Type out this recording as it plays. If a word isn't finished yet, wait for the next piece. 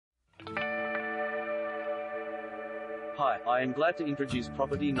Hi, I am glad to introduce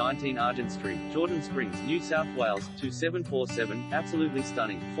property 19 Argent Street, Jordan Springs, New South Wales, 2747, absolutely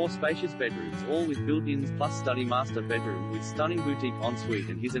stunning, 4 spacious bedrooms, all with built-ins plus study master bedroom with stunning boutique ensuite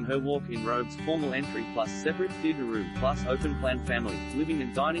and his and her walk-in robes, formal entry plus separate theatre room plus open-plan family, living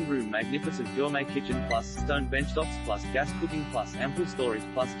and dining room, magnificent gourmet kitchen plus stone benchtops plus gas cooking plus ample storage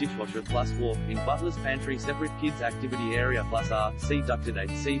plus dishwasher plus walk-in butler's pantry, separate kids activity area plus R.C. ducted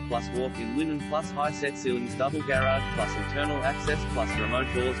 8C plus walk-in linen plus high-set ceilings, double garage plus internal access plus remote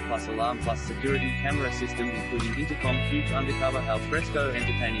doors plus alarm plus security camera system including intercom, huge undercover al fresco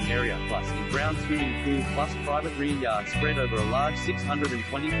entertaining area plus in-ground swimming pool plus private rear yard spread over a large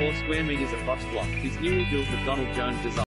 624 square meters approx block. His newly built McDonald Jones design